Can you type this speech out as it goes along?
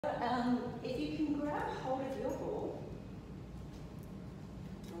If you can grab hold of your ball,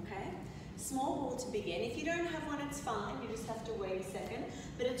 okay? Small ball to begin. If you don't have one, it's fine. You just have to wait a second.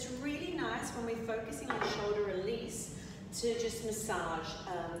 But it's really nice when we're focusing on shoulder release to just massage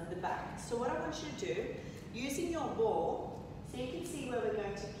the back. So what I want you to do, using your ball, so you can see where we're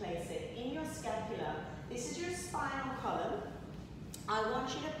going to place it, in your scapula. This is your spinal column. I want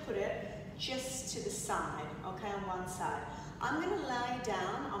you to put it just to the side, okay, on one side. I'm going to lie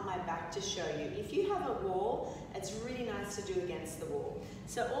down on my back to show you. If you have a wall, it's really nice to do against the wall.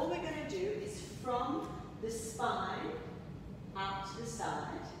 So all we're going to do is from the spine out to the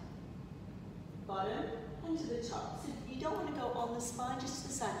side, bottom and to the top. So you don't want to go on the spine, just to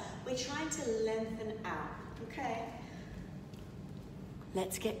the side. We're trying to lengthen out, okay?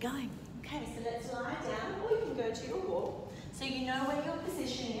 Let's get going. Okay, so let's lie down, or you can go to your wall. So you know where you're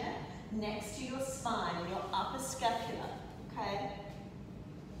positioning it, next to your spine, your upper scapula. Okay,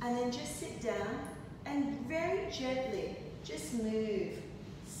 and then just sit down and very gently just move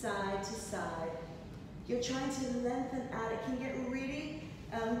side to side. You're trying to lengthen out. It can get really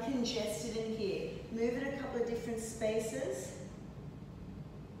congested in here. Move it a couple of different spaces.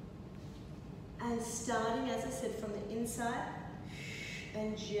 And starting, as I said, from the inside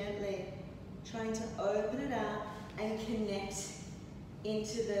and gently trying to open it out and connect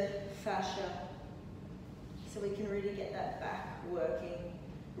into the fascia. So we can really get that back working.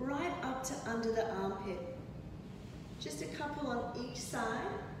 Right up to under the armpit. Just a couple on each side.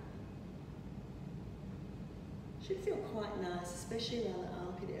 Should feel quite nice, especially around the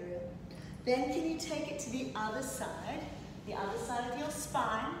armpit area. Then can you take it to the other side of your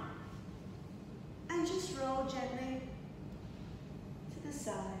spine, and just roll gently to the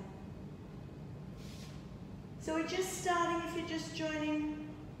side. So we're just starting, if you're just joining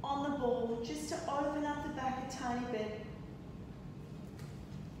on the ball, just to open up the back a tiny bit.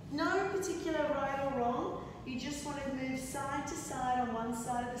 No particular right or wrong, you just want to move side to side on one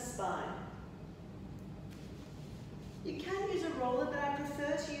side of the spine. You can use a roller, but I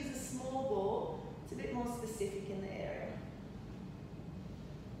prefer to use a small ball. It's a bit more specific in the area.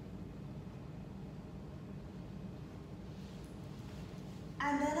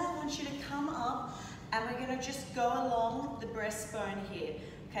 And then I want you to come up, and we're going to just go along the breastbone here.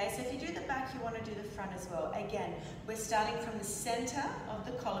 Okay, so if you do the back, you want to do the front as well. Again, we're starting from the center of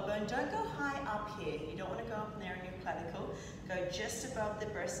the collarbone. Don't go high up here. You don't want to go up there in your clavicle. Go just above the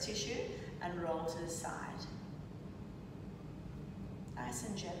breast tissue and roll to the side. Nice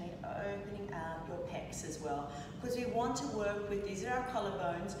and gently opening out your pecs as well, because we want to work with, these are our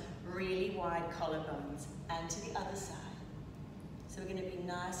collarbones, really wide collarbones, and to the other side. So we're going to be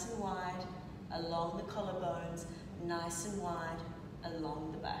nice and wide along the collarbones, nice and wide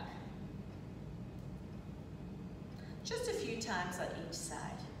along the back. Just a few times on each side.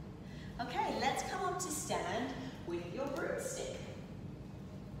 Okay, let's come up to stand with your broomstick.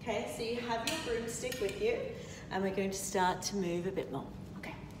 Okay, so you have your broomstick with you, and we're going to start to move a bit more.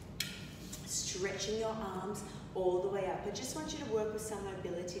 Okay, stretching your arms all the way up. I just want you to work with some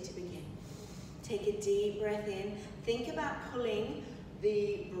mobility to begin. Take a deep breath in. Think about pulling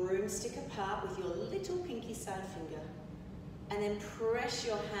the broomstick apart with your little pinky side finger. And then press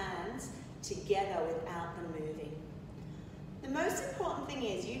your hands together without them moving. The most important thing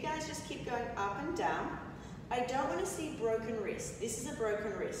is you guys just keep going up and down. I don't want to see broken wrist. This is a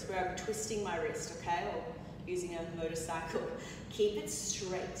broken wrist where I'm twisting my wrist, okay, or using a motorcycle. Keep it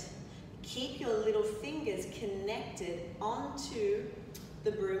straight. Keep your little fingers connected onto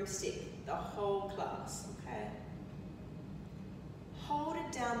the broomstick, the whole class, okay? Hold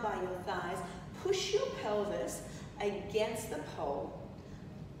it down by your thighs. Push your pelvis against the pole,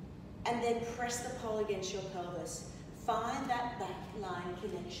 and then press the pole against your pelvis. Find that back line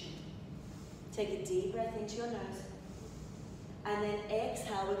connection. Take a deep breath into your nose, and then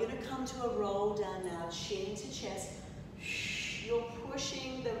exhale. We're going to come to a roll down now, chin to chest. You're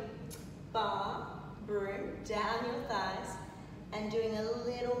pushing the broom down your thighs and doing a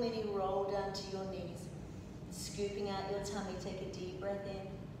little mini roll down to your knees. Scooping out your tummy, take a deep breath in.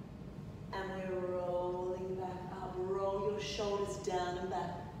 And we're rolling back up. Roll your shoulders down and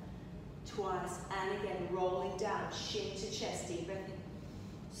back. Twice. And again, rolling down. Chin to chest. Deep breath in.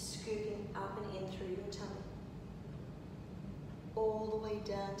 Scooping up and in through your tummy. All the way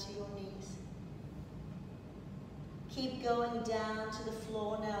down to your knees. Keep going down to the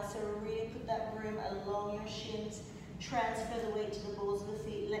floor now. So really put that broom along your shins. Transfer the weight to the balls of the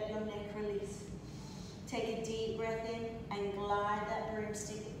feet. Let your neck release. Take a deep breath in and glide that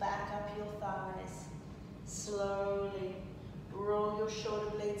broomstick back up your thighs. Slowly roll your shoulder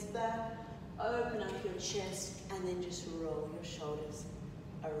blades back, open up your chest, and then just roll your shoulders.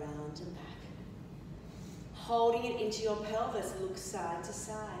 around and back. Holding it into your pelvis, look side to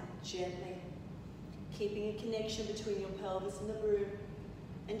side, gently. Keeping a connection between your pelvis and the broom.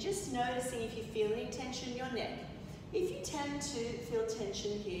 And just noticing if you feel any tension in your neck. If you tend to feel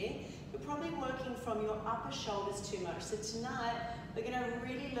tension here, you're probably working from your upper shoulders too much. So tonight, we're going to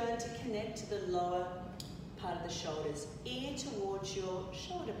really learn to connect to the lower part of the shoulders. Ear towards your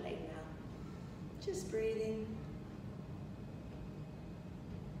shoulder blade now. Just breathing.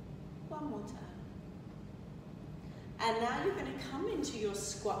 One more time. And now you're going to come into your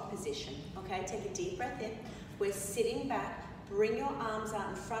squat position. Okay, take a deep breath in. We're sitting back. Bring your arms out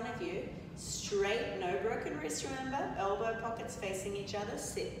in front of you. Straight, no broken wrists, remember. Elbow pockets facing each other.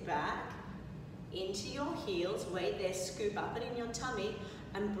 Sit back into your heels. Weight there, scoop up it in your tummy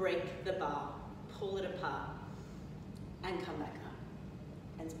and break the bar. Pull it apart and come back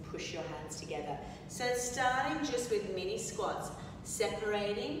up. And push your hands together. So starting just with mini squats,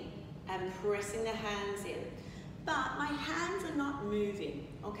 separating and pressing the hands in. But my hands are not moving,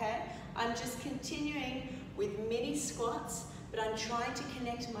 okay? I'm just continuing with mini squats, but I'm trying to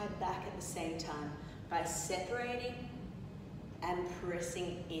connect my back at the same time by separating and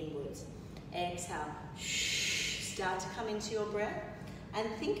pressing inwards. Exhale. Start to come into your breath and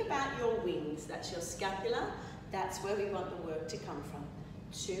think about your wings. That's your scapula. That's where we want the work to come from.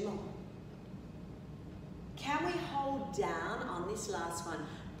 2 more. Can we hold down on this last one?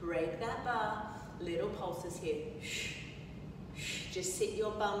 Break that bar. Little pulses here. Just sit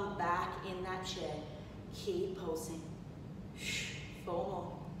your bum back in that chair. Keep pulsing. 4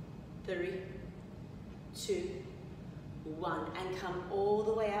 more. 3, 2, 1. And come all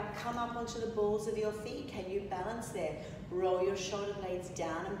the way up. Come up onto the balls of your feet. Can you balance there? Roll your shoulder blades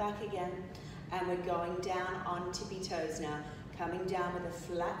down and back again. And we're going down on tippy toes now. Coming down with a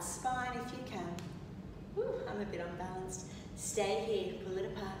flat spine if you can. Whew, I'm a bit unbalanced. Stay here. Pull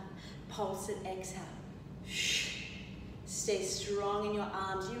it apart. Pulse it. Exhale. Stay strong in your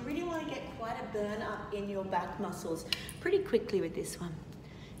arms. You really want to get quite a burn up in your back muscles pretty quickly with this one.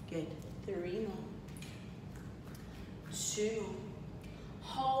 Good. 3 more. 2 more.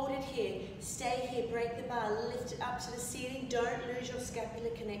 Hold it here. Stay here. Break the bar. Lift it up to the ceiling. Don't lose your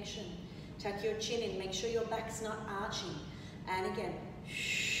scapular connection. Tuck your chin in. Make sure your back's not arching. And again.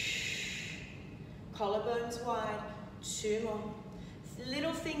 Collarbones wide. 2 more.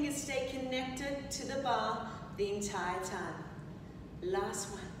 Little fingers stay connected to the bar the entire time.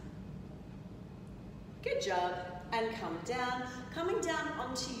 Last one. Good job. And come down. Coming down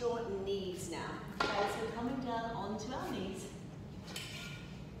onto your knees now. Okay, so coming down onto our knees.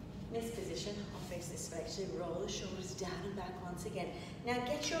 In this position, I'll face this way. Actually, roll the shoulders down and back once again. Now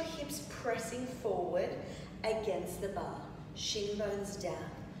get your hips pressing forward against the bar. Shin bones down.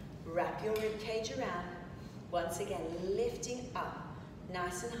 Wrap your rib cage around. Once again, lifting up.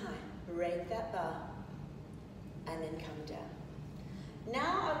 Nice and high. Break that bar. And then come down.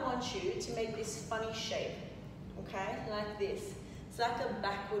 Now I want you to make this funny shape. Okay? Like this. It's like a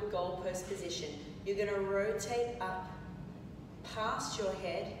backward goalpost position. You're going to rotate up past your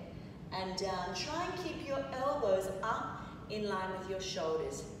head and down. Try and keep your elbows up in line with your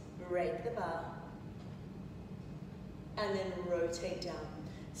shoulders. Break the bar. And then rotate down.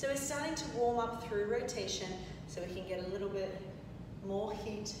 So we're starting to warm up through rotation so we can get a little bit more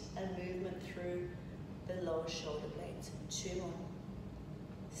heat and movement through the lower shoulder blades. 2 more.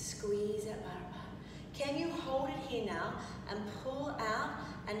 Squeeze that bar apart. Can you hold it here now and pull out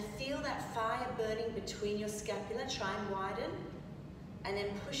and feel that fire burning between your scapula? Try and widen. And then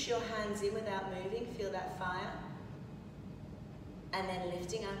push your hands in without moving. Feel that fire. And then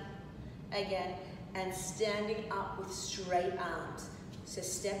lifting up again and standing up with straight arms. So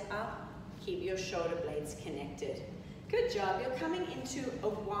step up, keep your shoulder blades connected. Good job. You're coming into a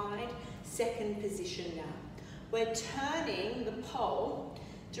wide second position now. We're turning the pole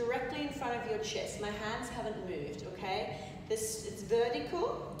directly in front of your chest. My hands haven't moved, okay? It's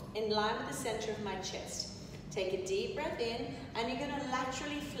vertical in line with the center of my chest. Take a deep breath in and you're going to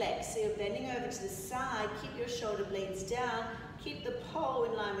laterally flex. So you're bending over to the side, keep your shoulder blades down, keep the pole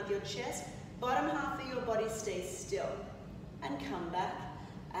in line with your chest. Bottom half of your body stays still. And come back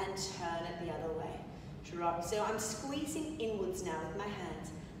and turn it the other way. Drop. So I'm squeezing inwards now with my hands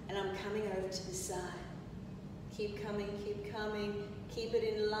and I'm coming over to the side. Keep coming, keep it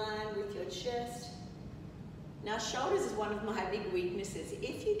in line with your chest. Now shoulders is one of my big weaknesses.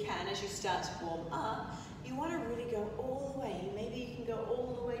 If you can, as you start to warm up, you want to really go all the way. Maybe you can go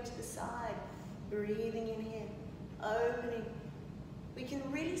all the way to the side. Breathing in here, opening. We can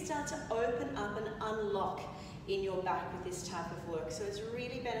really start to open up and unlock in your back with this type of work. So it's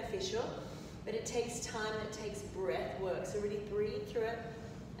really beneficial, but it takes time and it takes breath work. So really breathe through it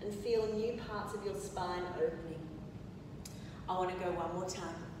and feel new parts of your spine opening. I want to go one more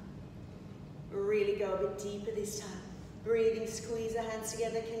time. Really go a bit deeper this time. Breathing, squeeze the hands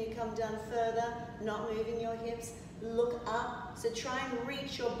together. Can you come down further? Not moving your hips. Look up. So try and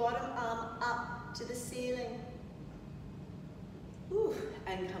reach your bottom arm up to the ceiling. Ooh,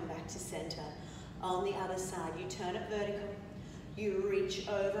 and come back to center. On the other side, you turn it vertical. You reach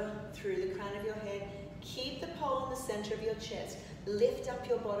over through the crown of your head. Keep the pole in the center of your chest. Lift up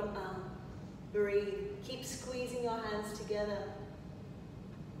your bottom arm. Breathe. Keep squeezing your hands together.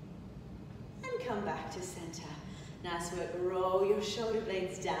 And come back to center. Nice work. Roll your shoulder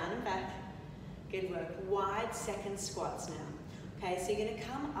blades down and back. Good work. Wide second squats now. Okay, so you're going to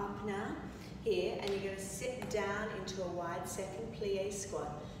come up now here and you're going to sit down into a wide second plie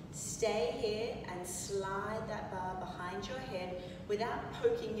squat. Stay here and slide that bar behind your head without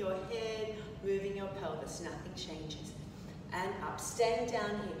poking your head, moving your pelvis. Nothing changes. And up, staying down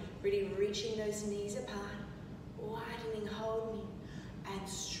here. Really reaching those knees apart, widening, holding, and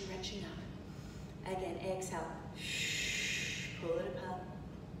stretching up. Again, exhale. Pull it apart.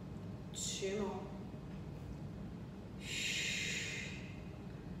 2 more.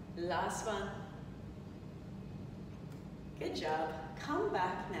 Last one. Good job. Come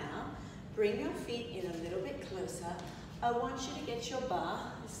back now. Bring your feet in a little bit closer. I want you to get your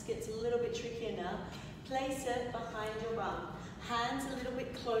bar. This gets a little bit trickier now. Place it behind your bum. Hands a little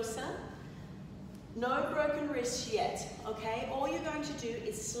bit closer. No broken wrists yet, okay? All you're going to do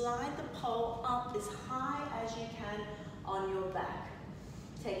is slide the pole up as high as you can on your back.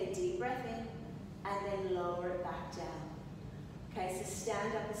 Take a deep breath in and then lower it back down. Okay, so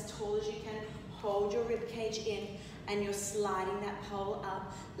stand up as tall as you can. Hold your rib cage in and you're sliding that pole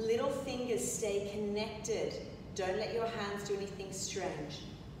up. Little fingers stay connected. Don't let your hands do anything strange.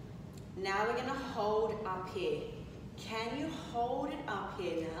 Now we're gonna hold up here. Can you hold it up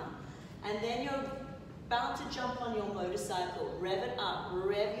here now? And then you're about to jump on your motorcycle. Rev it up,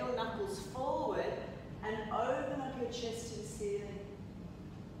 rev your knuckles forward and open up your chest to the ceiling.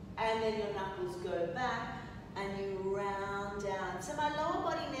 And then your knuckles go back and you round down. So my lower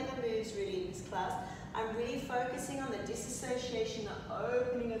body never moves really in this class. I'm really focusing on the disassociation, the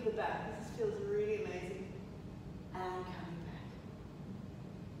opening of the back. This feels really amazing. And coming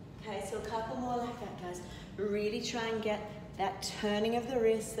back. Okay, so a couple more like that, guys. Really try and get that turning of the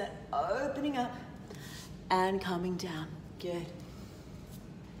wrist, that opening up and coming down. Good.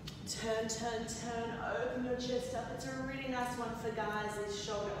 Turn, turn, turn, open your chest up. It's a really nice one for guys, this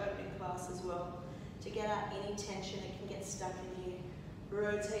shoulder opening class as well. To get out any tension that can get stuck in here.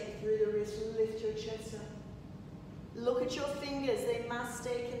 Rotate through the wrist, lift your chest up. Look at your fingers, they must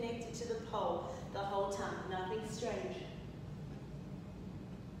stay connected to the pole the whole time, nothing strange.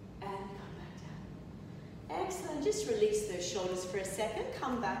 And come back down. Excellent, just release those shoulders for a second.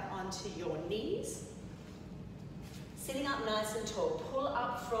 Come back onto your knees. Sitting up nice and tall, pull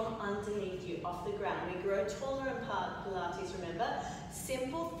up from underneath you, off the ground. We grow taller in Pilates, remember?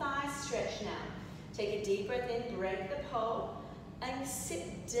 Simple thigh stretch now. Take a deep breath in, break the pole, and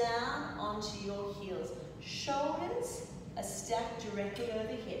sit down onto your heels. Shoulders are stacked directly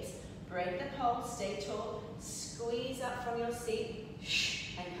over hips. Break the pole, stay tall, squeeze up from your seat,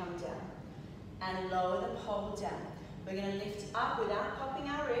 and come down. And lower the pole down. We're going to lift up without popping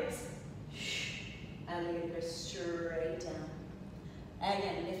our ribs, and we're going to go straight down.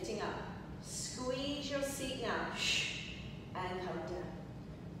 Again, lifting up. Squeeze your seat now, and come down.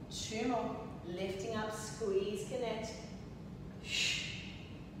 2 more. Lifting up, squeeze, connect.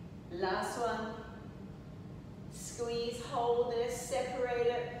 Last one. Squeeze, hold it, separate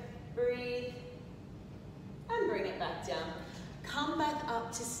it, breathe, and bring it back down. Come back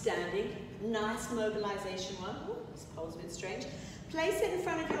up to standing. Nice mobilization one. Ooh, this pole's a bit strange. Place it in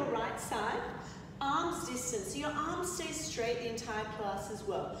front of your right side. Arms distance, so your arms stay straight the entire class as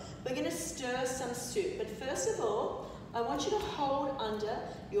well. We're going to stir some soup, but first of all, I want you to hold under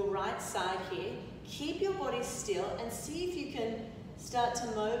your right side here. Keep your body still and see if you can start to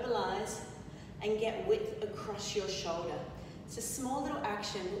mobilize and get width across your shoulder. It's a small little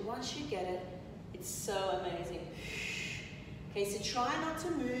action, but once you get it, it's so amazing. Okay, so try not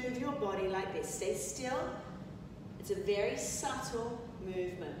to move your body like this. Stay still. It's a very subtle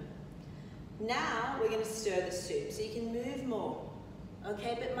movement. Now we're going to stir the soup, so you can move more.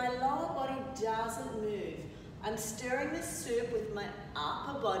 Okay, but my lower body doesn't move. I'm stirring the soup with my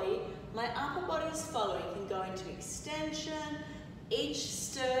upper body. My upper body is following. You can go into extension. Each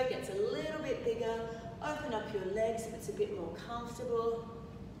stir gets a little bit bigger. Open up your legs if it's a bit more comfortable.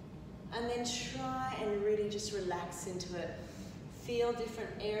 And then try and really just relax into it. Feel different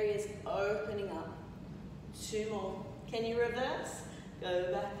areas opening up. 2 more. Can you reverse?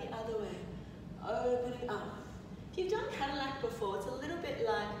 Go back the other way. Opening up. If you've done Cadillac before, it's a little bit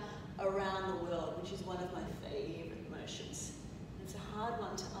like around the world, which is one of my favorite motions. It's a hard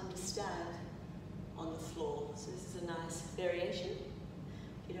one to understand on the floor. So this is a nice variation.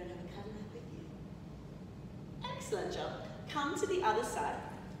 If you don't have a Cadillac with you. Excellent job. Come to the other side.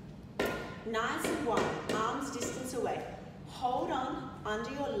 Nice and wide, arms distance away. Hold on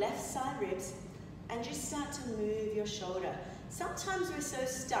under your left side ribs and just start to move your shoulder. Sometimes we're so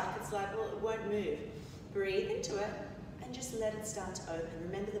stuck, it's like, well, it won't move. Breathe into it and just let it start to open.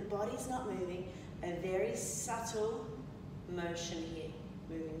 Remember, the body's not moving. A very subtle motion here,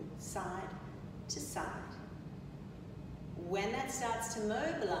 moving side to side. When that starts to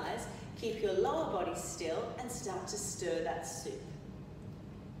mobilize, keep your lower body still and start to stir that soup.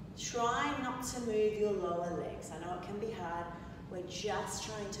 Try not to move your lower legs. I know it can be hard. We're just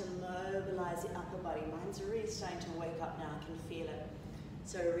trying to mobilize the upper body. Mine's really starting to wake up now. I can feel it.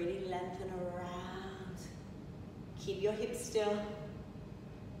 So really lengthen around. Keep your hips still.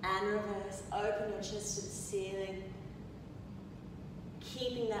 And reverse. Open your chest to the ceiling.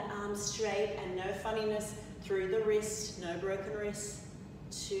 Keeping that arm straight and no funniness through the wrist. No broken wrists.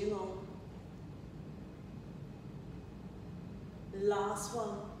 2 more. Last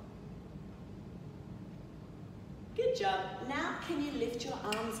one. Good job. Now can you lift your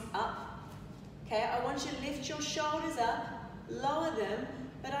arms up? Okay, I want you to lift your shoulders up, lower them,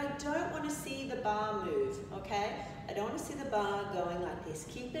 but I don't want to see the bar move, okay? I don't want to see the bar going like this.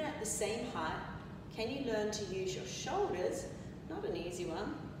 Keep it at the same height. Can you learn to use your shoulders? Not an easy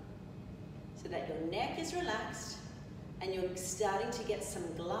one. So that your neck is relaxed and you're starting to get some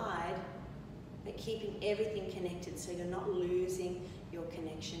glide, but keeping everything connected so you're not losing your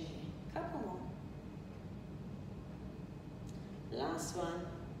connection here. Couple more. Last one.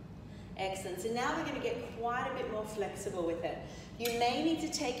 Excellent. So now we're going to get quite a bit more flexible with it. You may need to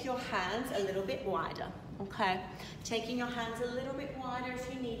take your hands a little bit wider, okay? Taking your hands a little bit wider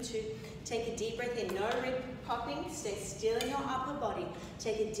if you need to. Take a deep breath in. No rib popping. Stay still in your upper body.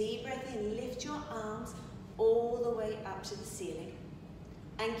 Take a deep breath in. Lift your arms all the way up to the ceiling.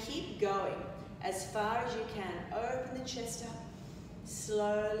 And keep going as far as you can. Open the chest up.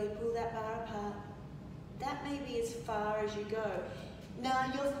 Slowly pull that bar apart. That may be as far as you go.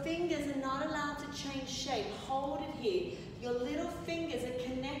 Now your fingers are not allowed to change shape. Hold it here. Your little fingers are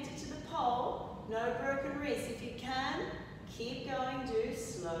connected to the pole. No broken wrists. If you can, keep going. Do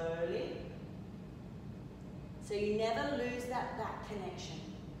slowly. So you never lose that back connection.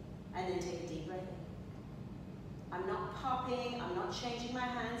 And then take a deep breath in. I'm not popping. I'm not changing my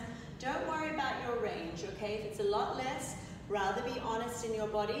hands. Don't worry about your range, okay? If it's a lot less, rather be honest in your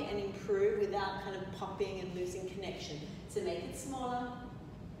body and improve without kind of popping and losing connection. So make it smaller.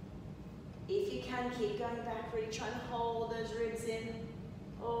 If you can, keep going back, really trying to hold those ribs in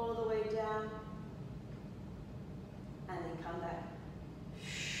all the way down. And then come back.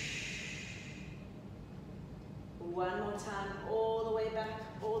 One more time, all the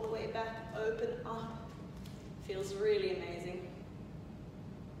way back, open up. Feels really amazing.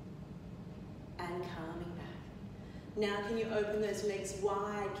 And calming back. Now can you open those legs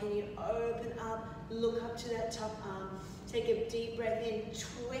wide? Can you open up? Look up to that top arm. Take a deep breath in.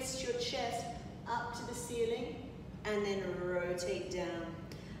 Twist your chest up to the ceiling. And then rotate down.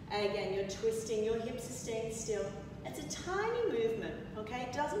 Again, you're twisting. Your hips are staying still. It's a tiny movement, okay?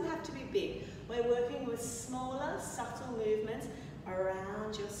 It doesn't have to be big. We're working with smaller, subtle movements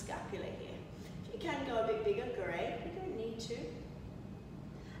around your scapula here. If you can go a bit bigger, great. You don't need to.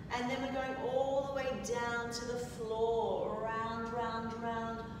 And then we're going all the way down to the floor, round, round,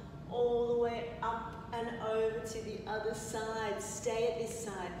 round, all the way up and over to the other side. Stay at this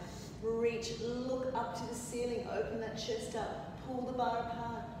side. Reach, look up to the ceiling, open that chest up, pull the bar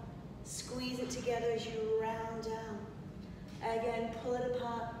apart, squeeze it together as you round down. Again, pull it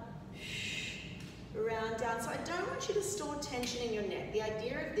apart, round down. So I don't want you to store tension in your neck. The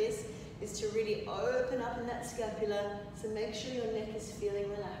idea of this is to really open up in that scapula, so make sure your neck is feeling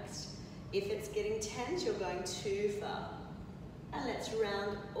relaxed. If it's getting tense, you're going too far. And let's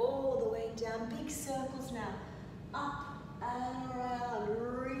round all the way down, big circles now. Up and around,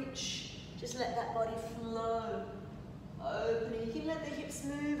 reach. Just let that body flow. Opening, you can let the hips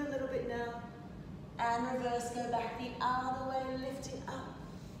move a little bit now. And reverse, go back the other way, lifting up.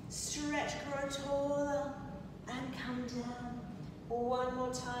 Stretch, grow taller, and come down. One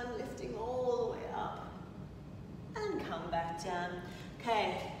more time, lifting all the way up. And come back down.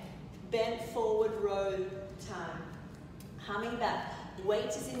 Okay, bent forward row time. Coming back, weight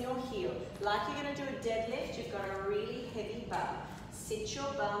is in your heel. Like you're gonna do a deadlift, you've got a really heavy bar. Sit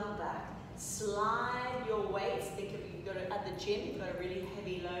your bum back, Slide your weights. Think of you've got to, at the gym, you've got a really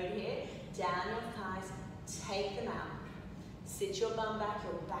heavy load here. Down your thighs, take them out. Sit your bum back,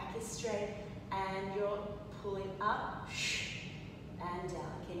 your back is straight, and you're pulling up and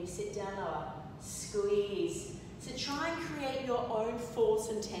down. Can you sit down lower? Squeeze. So try and create your own force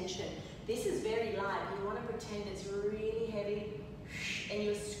and tension. This is very light. You want to pretend it's really heavy, and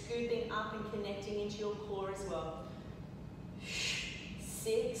you're scooping up and connecting into your core as well.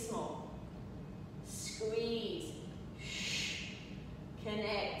 6 more. Squeeze.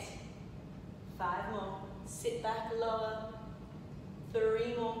 Connect. 5 more. Sit back lower.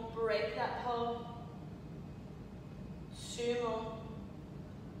 3 more. Break that pole. 2 more.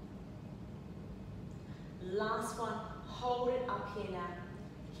 Last one. Hold it up here now.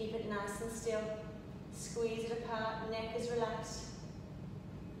 Keep it nice and still. Squeeze it apart. Neck is relaxed.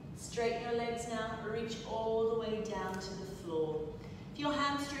 Straighten your legs now. Reach all the way down to the floor. If your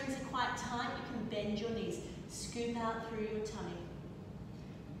hamstrings are quite tight, you can bend your knees. Scoop out through your tummy.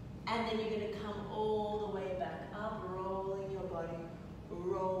 And then you're going to come all the way back up, rolling your body.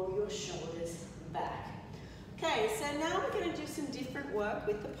 Roll your shoulders back. Okay, so now we're going to do some different work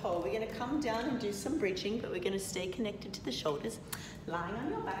with the pole. We're going to come down and do some bridging, but we're going to stay connected to the shoulders, lying on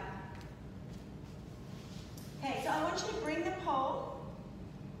your back. Okay, so I want you to bring the pole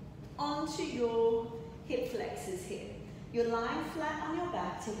onto your hip flexors here. You're lying flat on your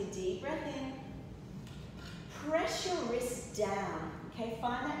back. Take a deep breath in. Press your wrists down. Okay,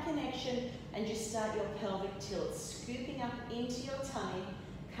 find that connection and just start your pelvic tilt. Scooping up into your tummy.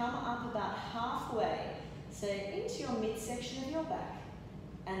 Come up about halfway. So into your midsection of your back.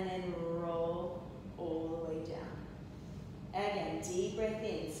 And then roll all the way down. Again, deep breath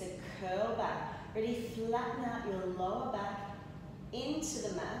in. So curl back. Ready, flatten out your lower back into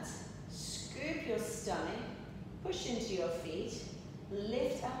the mat. Scoop your stomach. Push into your feet.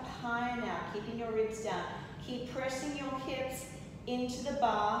 Lift up higher now, keeping your ribs down. Keep pressing your hips into the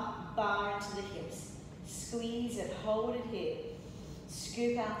bar into the hips. Squeeze it, hold it here.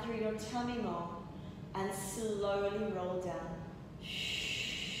 Scoop out through your tummy more and slowly roll down.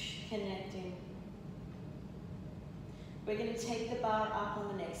 Connecting. We're going to take the bar up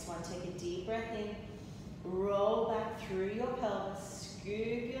on the next one. Take a deep breath in. Roll back through your pelvis.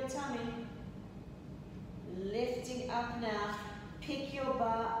 Scoop your tummy. Lifting up now. Pick your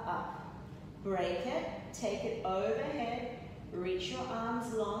bar up. Break it. Take it overhead. Reach your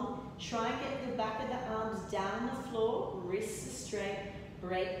arms long. Try and get the back of the arms down the floor. Wrists are straight.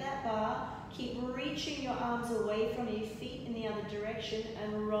 Break that bar. Keep reaching your arms away from your feet in the other direction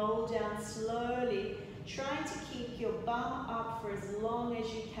and roll down slowly. Trying to keep your bum up for as long as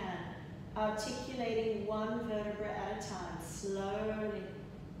you can. Articulating one vertebra at a time. Slowly.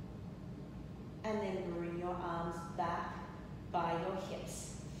 And then bring your arms back by your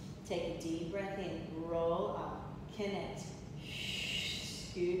hips. Take a deep breath in. Roll up. Connect.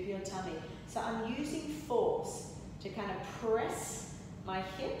 Scoop your tummy. So I'm using force to kind of press my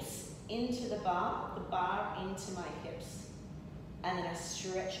hips into the bar into my hips. And then I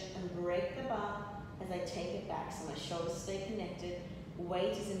stretch and break the bar as I take it back so my shoulders stay connected.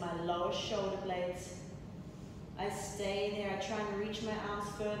 Weight is in my lower shoulder blades. I stay there. I try and reach my arms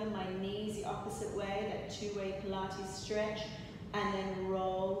further, my knees the opposite way, that two-way Pilates stretch, and then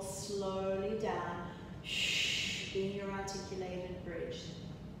roll slowly down in your articulated bridge.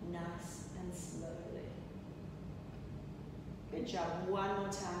 Nice and slowly. Good job. One more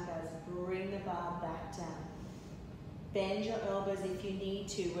time, guys. Bring the bar back down. Bend your elbows if you need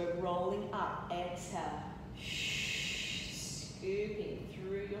to. We're rolling up. Exhale. Scooping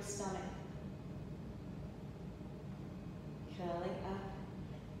through your stomach. Curling up.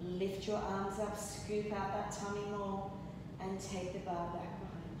 Lift your arms up. Scoop out that tummy more. And take the bar back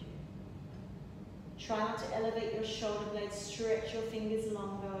behind you. Try not to elevate your shoulder blades. Stretch your fingers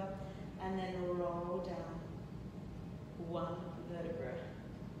longer. And then roll down. One vertebra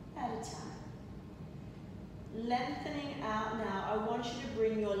at a time. Lengthening out now. I want you to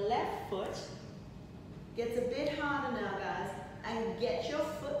bring your left foot. Gets a bit harder now, guys. And get your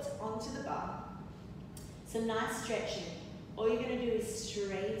foot onto the bar. Some nice stretching. All you're going to do is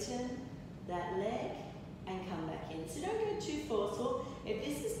straighten that leg and come back in. So don't go too forceful. If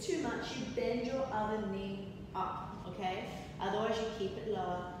this is too much, you bend your other knee up, okay? Otherwise, you keep it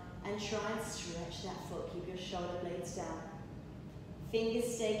lower. And try and stretch that foot. Keep your shoulder blades down.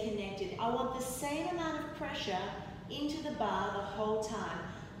 Fingers stay connected. I want the same amount of pressure into the bar the whole time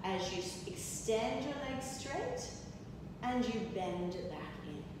as you extend your legs straight and you bend it back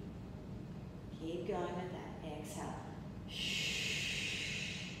in. Keep going with that. Exhale.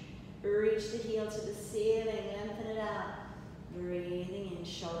 Reach the heel to the ceiling. Lengthen it out. Breathing in,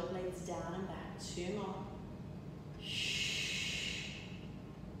 shoulder blades down and back. 2 more.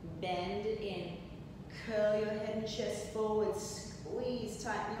 Bend it in. Curl your head and chest forward. Squeeze,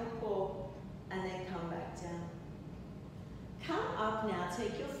 tighten your core. And then come back down. Come up now.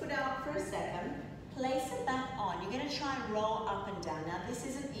 Take your foot out for a second. Place it back on. You're going to try and roll up and down. Now this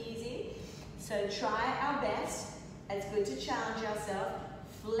isn't easy, so try our best. It's good to challenge yourself.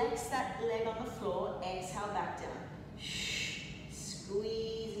 Flex that leg on the floor. Exhale back down.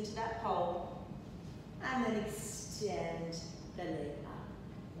 Squeeze into that pole. And then extend the leg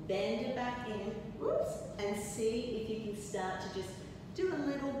up. Bend it back in. Whoops. And see if you can start to just do a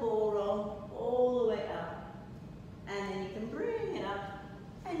little ball roll all the way up. And then you can bring it up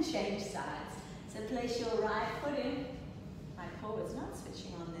and change sides. So place your right foot in. My core is not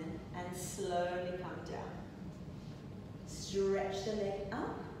switching on then. And slowly come down. Stretch the leg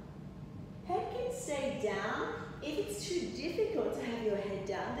up. Head can stay down. If it's too difficult to have your head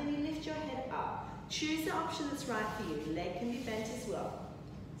down, then you lift your head up. Choose the option that's right for you. Leg can be bent as well.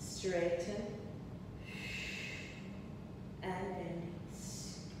 Straighten. And bending.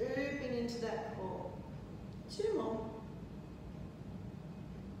 Scooping into that core. 2 more.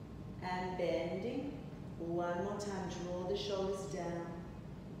 And bending. 1 more time. Draw the shoulders down.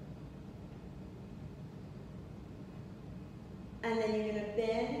 And then you're going to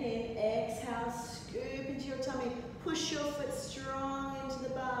bend in. Exhale. Scoop into your tummy. Push your foot strong into the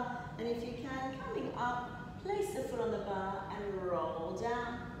bar. And if you can, coming up, place the foot on the bar and roll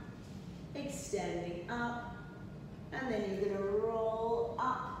down. Extending up. And then you're going to roll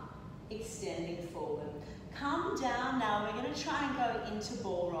up. Extending forward. Come down now. We're going to try and go into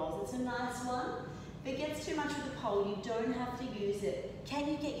ball rolls. It's a nice one. If it gets too much with the pole, you don't have to use it. Can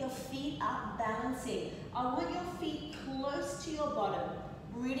you get your feet up balancing? I want your feet close to your bottom,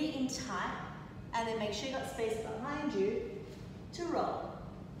 really in tight, and then make sure you got space behind you to roll.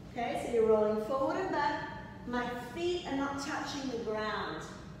 Okay, so you're rolling forward and back. My feet are not touching the ground.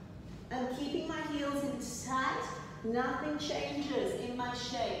 I'm keeping my heels in tight. Nothing changes in my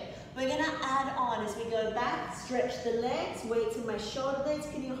shape. We're going to add on as we go back. Stretch the legs, weights in my shoulder blades.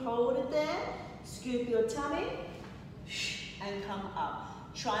 Can you hold it there? Scoop your tummy and come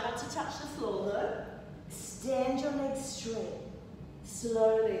up. Try not to touch the floor though. Stand your legs straight.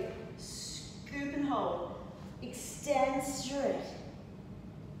 Slowly. Scoop and hold. Extend straight.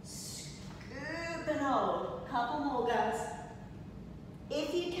 Scoop and hold. Couple more, guys.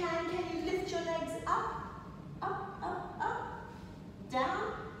 If you can you lift your legs up? Up, up, up.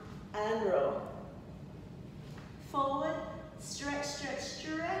 Down and roll. Forward. Stretch, stretch,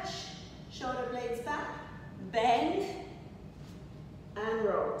 stretch. Shoulder blades back. Bend. And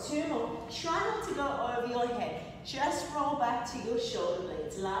roll. 2 more. Try not to go over your head. Just roll back to your shoulder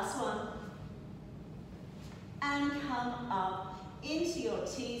blades. Last one. And come up into your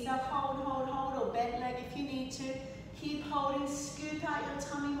tees. Now hold, hold, hold, or bent leg if you need to. Keep holding. Scoop out your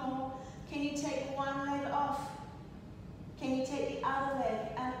tummy more. Can you take one leg off? Can you take the other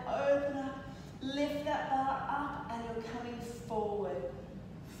leg and open up? Lift that bar up and you're coming forward.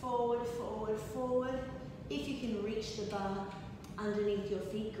 Forward, forward, forward. If you can reach the bar underneath your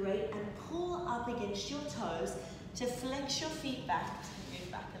feet, great. And pull up against your toes to flex your feet back.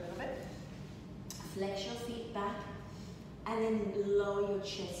 Move back a little bit. Flex your feet back. And then lower your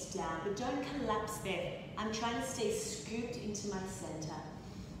chest down. But don't collapse there. I'm trying to stay scooped into my center.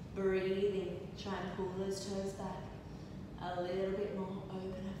 Breathing. Try and pull those toes back. A little bit more. Open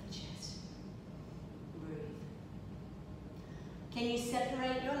up the chest. Breathe. Can you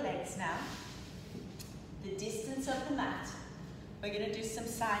separate your legs now? The distance of the mat. We're going to do some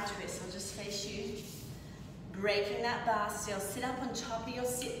side twists. I'll just face you. Breaking that bar still. Sit up on top of your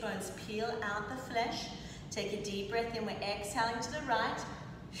sit bones. Peel out the flesh. Take a deep breath in. We're exhaling to the right.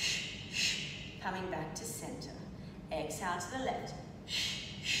 Coming back to center. Exhale to the left.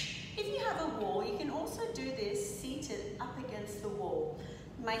 If you have a wall, you can also do this seated up against the wall.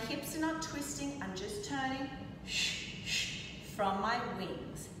 My hips are not twisting. I'm just turning from my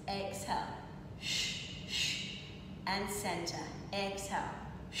wings. Exhale. And center. Exhale.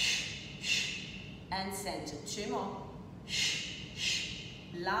 And center. 2 more.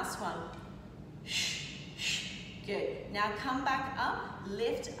 Last one. Good. Now come back up.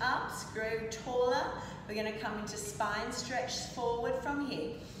 Lift up. Grow taller. We're going to come into spine stretch forward from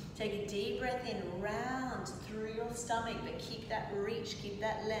here. Take a deep breath in. Round through your stomach. But keep that reach. Keep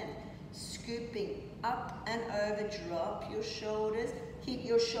that length. Scooping up and over. Drop your shoulders. Keep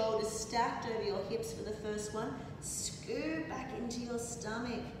your shoulders stacked over your hips for the first one. Scoop back into your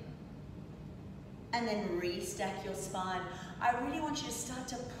stomach. And then restack your spine. I really want you to start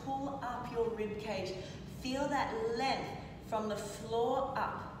to pull up your rib cage. Feel that length. from the floor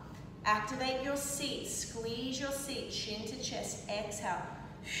up. Activate your seat, squeeze your seat, chin to chest, exhale.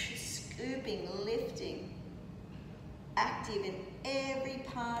 Scooping, lifting. Active in every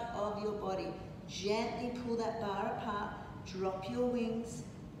part of your body. Gently pull that bar apart, drop your wings,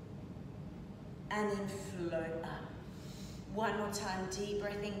 and then float up. One more time, deep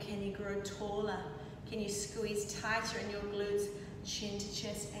breath in. Can you grow taller? Can you squeeze tighter in your glutes? Chin to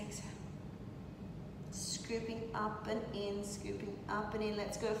chest, exhale. Scooping up and in, scooping up and in.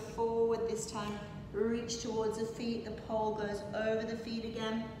 Let's go forward this time. Reach towards the feet. The pole goes over the feet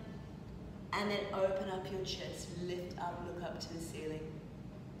again. And then open up your chest. Lift up, look up to the ceiling.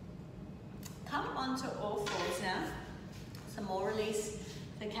 Come onto all fours now. Some more release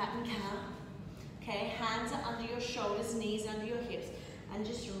for cat and cow. Okay, hands are under your shoulders, knees under your hips. And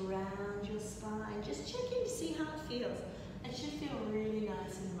just round your spine. Just check in to see how it feels. It should feel really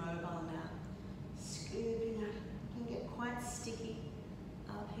nice and mobile now. Scooping up. You can get quite sticky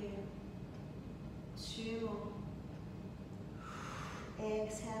up here. 2 more.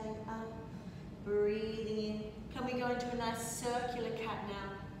 Exhaling up. Breathing in. Can we go into a nice circular cat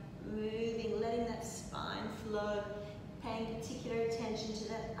now? Moving, letting that spine flow. Paying particular attention to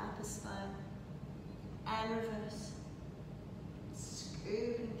that upper spine. And reverse.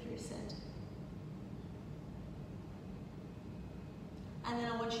 Scooping through center. And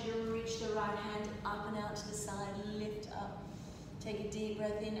then I want you to reach the right hand up and out to the side. Lift up. Take a deep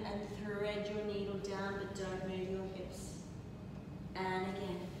breath in and thread your needle down, but don't move your hips. And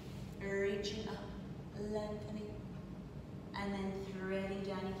again, reaching up, lengthening, and then threading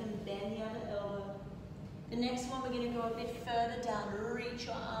down. You can bend the other elbow. The next one, we're going to go a bit further down. Reach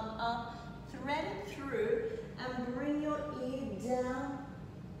your arm up, thread it through, and bring your ear down.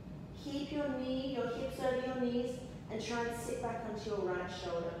 Keep your hips over your knees, and try and sit back onto your right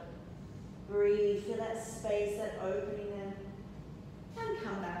shoulder. Breathe, feel that space, that opening there. And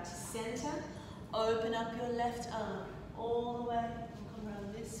come back to center. Open up your left arm all the way. Come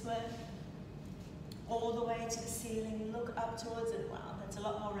around this way. All the way to the ceiling. Look up towards it. Wow, that's a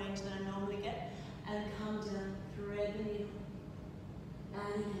lot more range than I normally get. And come down. Thread the needle.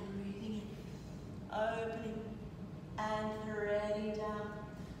 And again, breathing in. Opening. And threading down.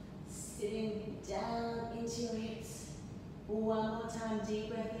 Sitting down into your hips. One more time, deep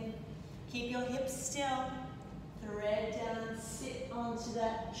breath in. Keep your hips still. Thread down, sit onto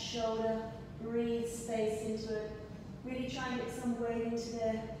that shoulder. Breathe space into it. Really try and get some weight into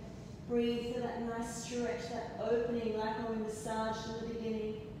there. Breathe for that nice stretch, that opening, like when we massaged in the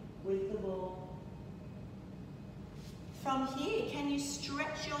beginning with the ball. From here, can you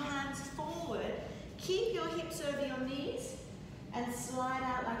stretch your hands forward? Keep your hips over your knees and slide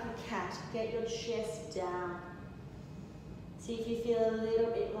out like a cat. Get your chest down. See if you feel a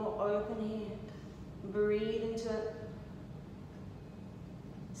little bit more open here. Breathe into it.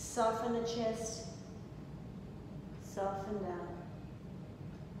 Soften the chest. Soften down.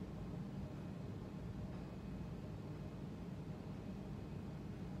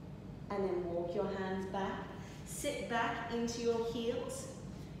 And then walk your hands back. Sit back into your heels,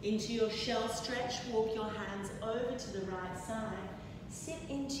 into your shell stretch. Walk your hands over to the right side. Sit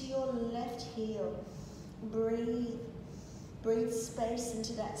into your left heel. Breathe. Breathe space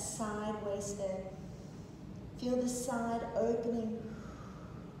into that side waist there. Feel the side opening.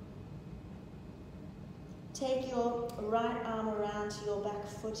 Take your right arm around to your back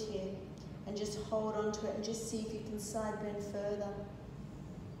foot here and just hold on to it and just see if you can side bend further.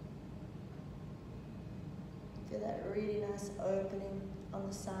 Feel that really nice opening on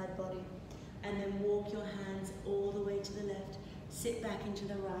the side body. And then walk your hands all the way to the left. Sit back into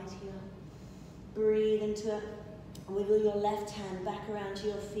the right here. Breathe into it. Wiggle your left hand back around to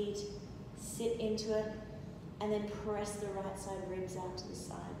your feet. Sit into it. And then press the right side ribs out to the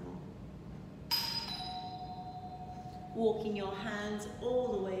side more. Walking your hands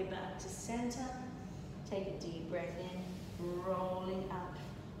all the way back to center. Take a deep breath in. Rolling up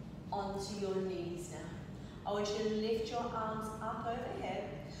onto your knees now. I want you to lift your arms up overhead.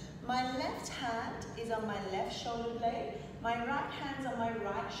 My left hand is on my left shoulder blade. My right hand's on my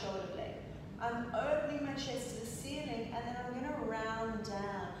right shoulder blade. I'm opening my chest to the ceiling, and then I'm going to round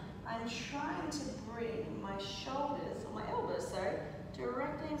down. I'm trying to bring my shoulders, or my elbows, sorry,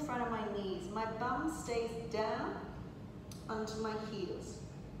 directly in front of my knees. My bum stays down onto my heels.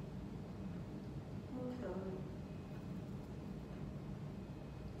 Okay.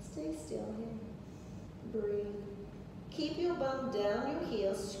 Stay still here. Breathe. Keep your bum down your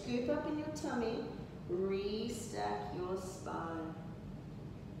heels, scoop up in your tummy, restack your spine.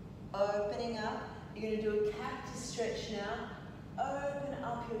 Opening up, you're going to do a cactus stretch now. Open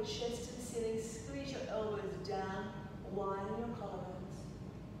up your chest to the ceiling, squeeze your elbows down, widen your collarbones.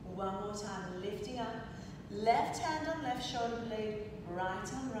 One more time, lifting up. Left hand on left shoulder blade,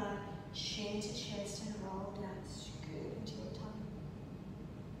 right on right, chin to chest and roll down. Scoot into your tummy.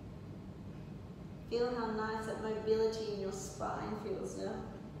 Feel how nice that mobility in your spine feels now.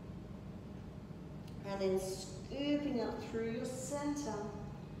 And then scooping up through your center,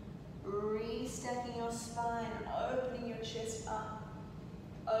 restacking your spine, opening your chest up.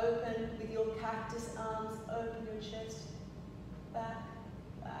 Open with your cactus arms, open your chest. Back,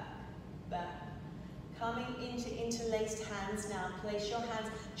 back, back. Coming into interlaced hands now. Place your hands.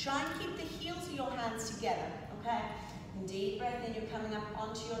 Try and keep the heels of your hands together, okay? Deep breath in. You're coming up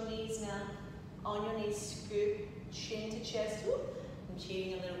onto your knees now. On your knees, scoop, chin to chest. Whoop. I'm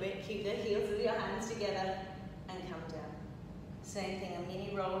cheating a little bit. Keep the heels of your hands together and come down. Same thing, a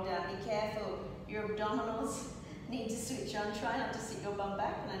mini roll down. Be careful. Your abdominals need to switch on. Try not to sit your bum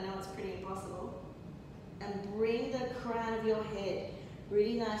back, and I know it's pretty impossible. And bring the crown of your head.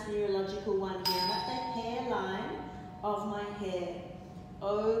 Really nice neurological one here. At the hairline of my hair.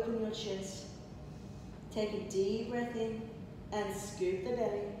 Open your chest. Take a deep breath in and scoop the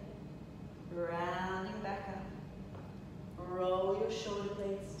belly. Rounding back up. Roll your shoulder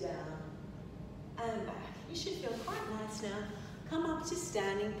blades down and back. You should feel quite nice now. Come up to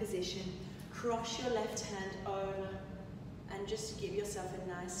standing position. Cross your left hand over and just give yourself a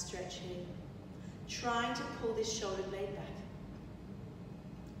nice stretch here. Trying to pull this shoulder blade back.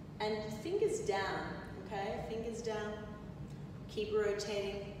 And fingers down, okay? Fingers down. Keep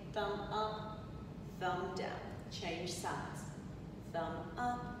rotating. Thumb up, thumb down. Change sides. Thumb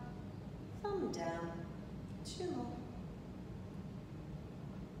up, thumb down. 2 more.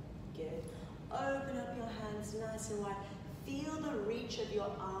 Good. Open up your hands nice and wide. Feel the reach of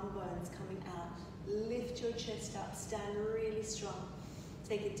your arm bones coming out. Lift your chest up. Stand really strong.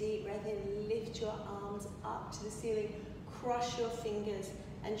 Take a deep breath in. Lift your arms up to the ceiling. Cross your fingers.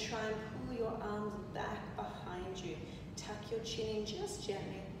 And try and pull your arms back behind you. Tuck your chin in just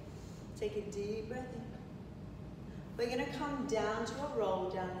gently. Take a deep breath in. We're going to come down to a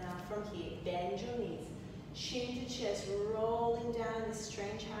roll down now from here. Bend your knees. Chin to chest, rolling down in this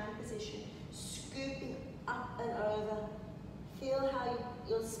strange hand position. Scooping up and over. Feel how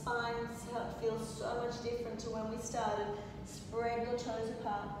your spine feels so much different to when we started. Spread your toes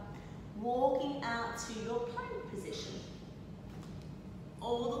apart. Walking out to your plank position.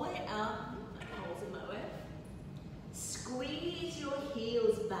 All the way out, holes in my way. Squeeze your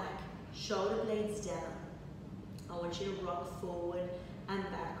heels back, shoulder blades down. I want you to rock forward and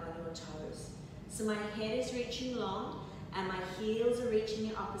back on your toes. So my head is reaching long and my heels are reaching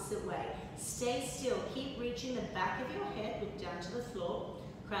the opposite way. Stay still, keep reaching the back of your head, look down to the floor.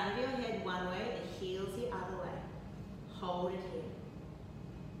 Crown of your head one way, the heels the other way. Hold it here.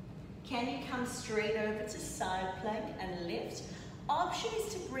 Can you come straight over to side plank and lift? Option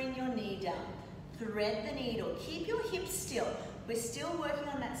is to bring your knee down. Thread the needle. Keep your hips still. We're still working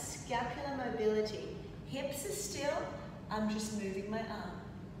on that scapular mobility. Hips are still. I'm just moving my arm.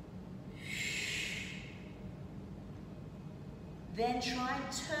 Then try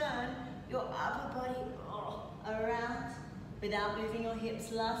and turn your upper body around without moving your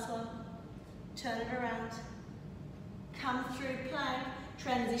hips. Last one. Turn it around. Come through plank.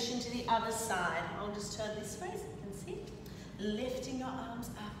 Transition to the other side. I'll just turn this way so you can see. Lifting your arms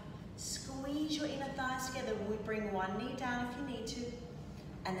up. Squeeze your inner thighs together. We bring one knee down if you need to.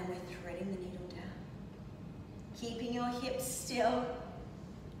 And then we're threading the needle down. Keeping your hips still.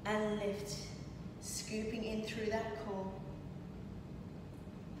 And lift. Scooping in through that core.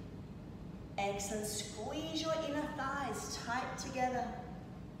 Excellent. Squeeze your inner thighs tight together.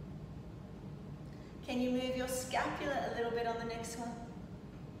 Can you move your scapula a little bit on the next one?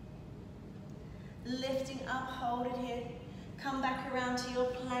 Lifting up, hold it here. Come back around to your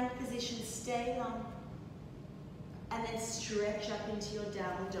plank position, stay long. And then stretch up into your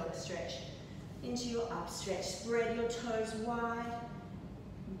down dog stretch. Into your up stretch. Spread your toes wide.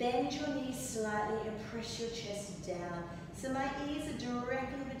 Bend your knees slightly and press your chest down. So my ears are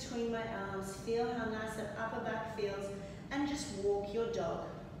directly between my arms. Feel how nice that upper back feels. And just walk your dog.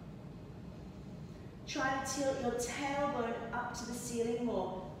 Try to tilt your tailbone up to the ceiling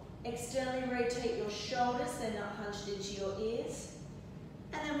more. Externally rotate your shoulders, they're not hunched into your ears.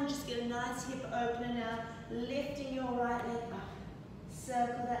 And then we'll just get a nice hip opener now, lifting your right leg up.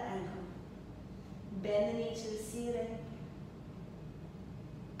 Circle that ankle. Bend the knee to the ceiling.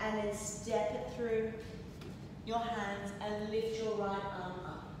 And then step it through your hands and lift your right arm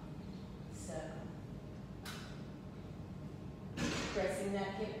up. Circle. Pressing that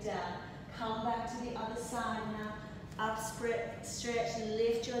hip down. Come back to the other side now. Up, stretch,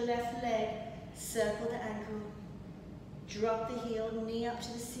 lift your left leg. Circle the ankle. Drop the heel, knee up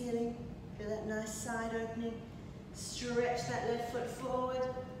to the ceiling. Feel that nice side opening. Stretch that left foot forward.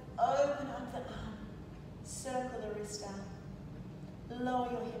 Open up the arm. Circle the wrist down.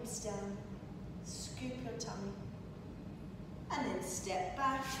 Lower your hips down. Scoop your tummy. And then step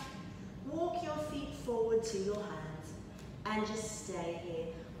back. Walk your feet forward to your hands. And just stay here,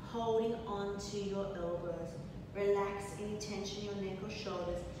 holding on to your elbows. Relax any tension in your neck or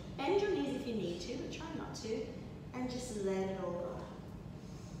shoulders. Bend your knees if you need to, but try not to. And just let it all go.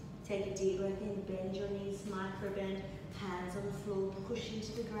 Take a deep breath in, bend your knees, micro bend, hands on the floor, push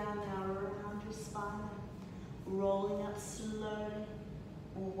into the ground now, around your spine. Rolling up slowly,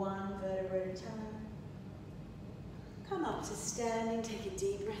 one vertebra at a time. Come up to standing, take a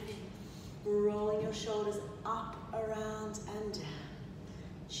deep breath in, rolling your shoulders up, around and down.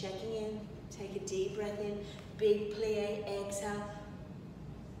 Checking in, take a deep breath in, big plie, exhale.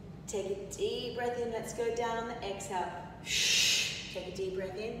 Take a deep breath in, let's go down on the exhale. Shh. Take a deep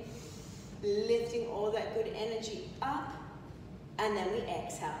breath in, lifting all that good energy up, and then we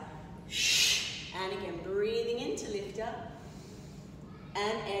exhale. Shh. And again, breathing in to lift up,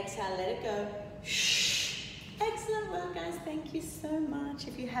 and exhale, let it go. Shh. Excellent work, guys, thank you so much.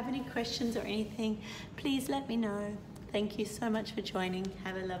 If you have any questions or anything, please let me know. Thank you so much for joining.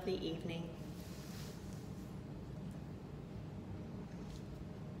 Have a lovely evening.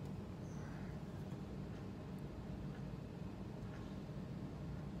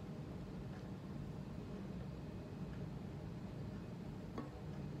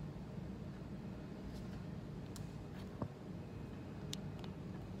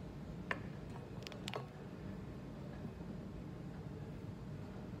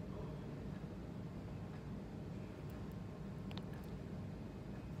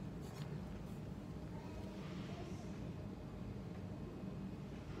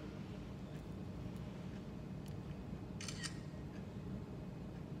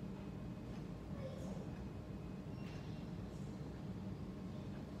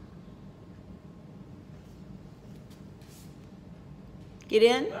 Get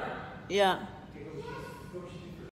in? Yeah.